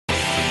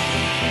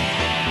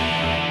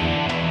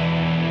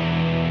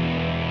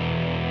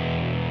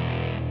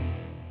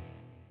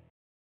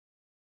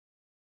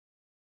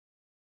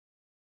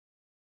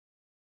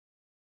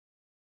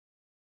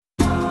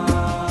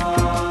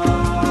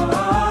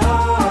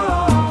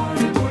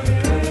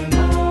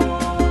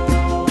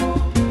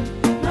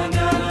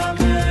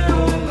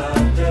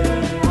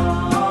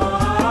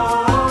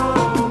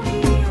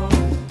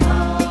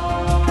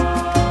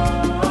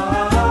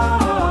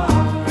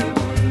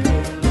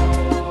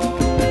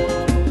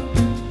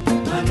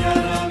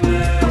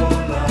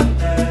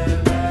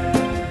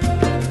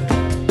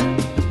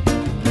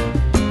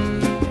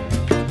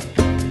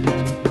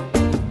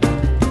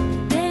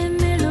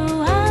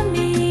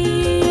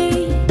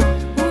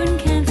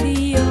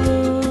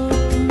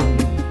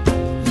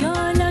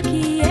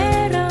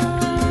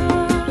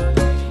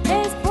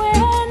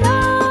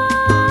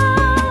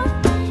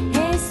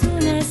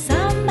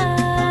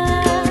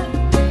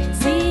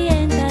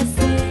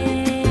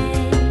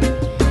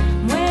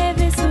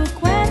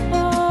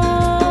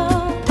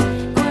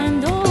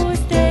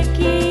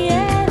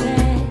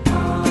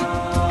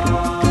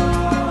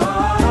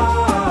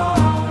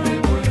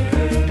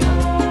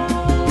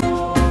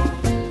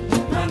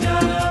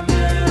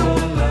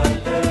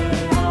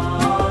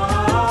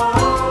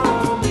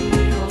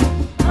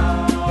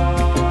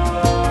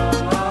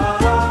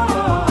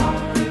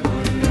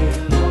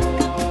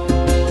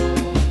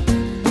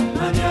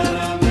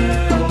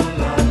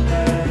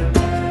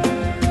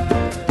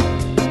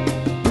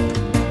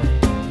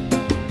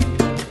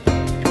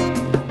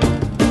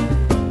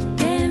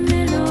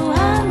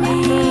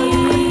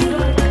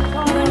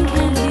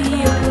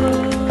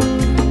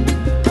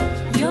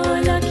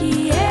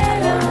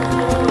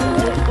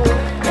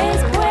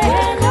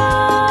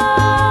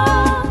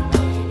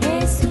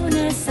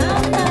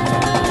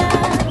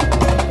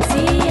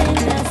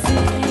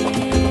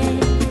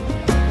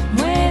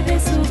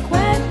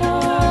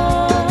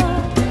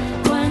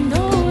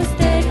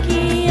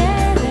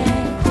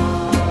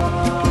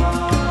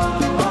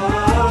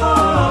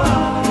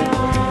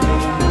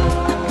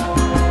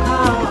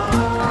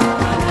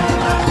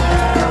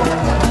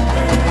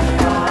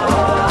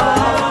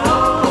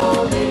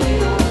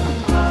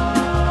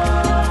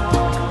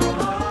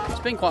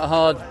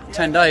hard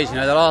 10 days,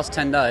 the last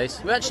 10 days.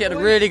 We actually had a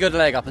really good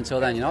leg up until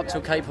then, up till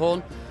Cape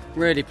Horn.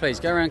 Really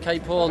pleased. Go around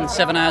Cape Horn,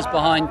 7 hours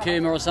behind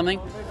Puma or something,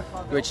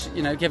 which,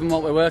 given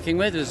what we're working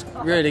with, is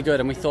really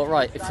good. And we thought,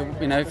 right,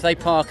 if they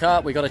park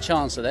up, we got a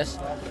chance of this.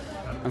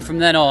 And from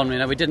then on,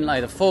 we didn't lay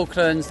the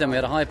Falklands, then we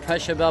had a high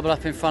pressure bubble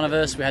up in front of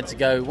us. We had to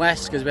go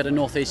west because we had a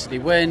northeasterly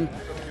wind.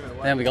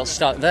 Then we got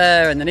stuck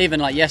there, and then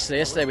even like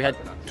yesterday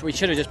we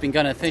should have just been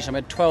going to the finish. I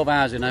had 12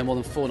 hours with no more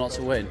than 4 knots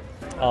of wind.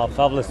 Oh,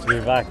 fabulous to be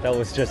back. That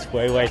was just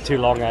way too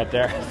long out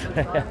there.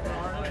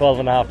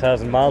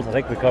 12,500 miles. I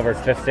think we covered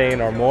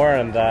 15 or more,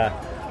 and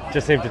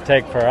just seemed to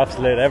take for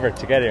absolute effort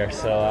to get here.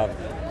 So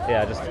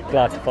just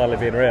glad to finally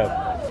be in Rio.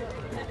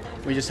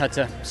 We just had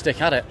to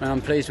stick at it, and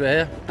I'm pleased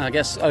we're here. I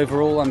guess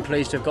overall I'm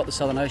pleased to have got the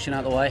Southern Ocean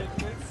out of the way.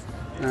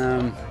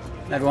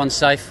 Everyone's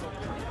safe.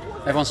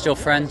 Everyone's still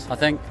friends, I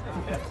think.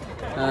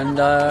 And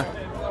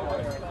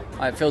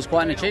it feels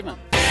quite an achievement.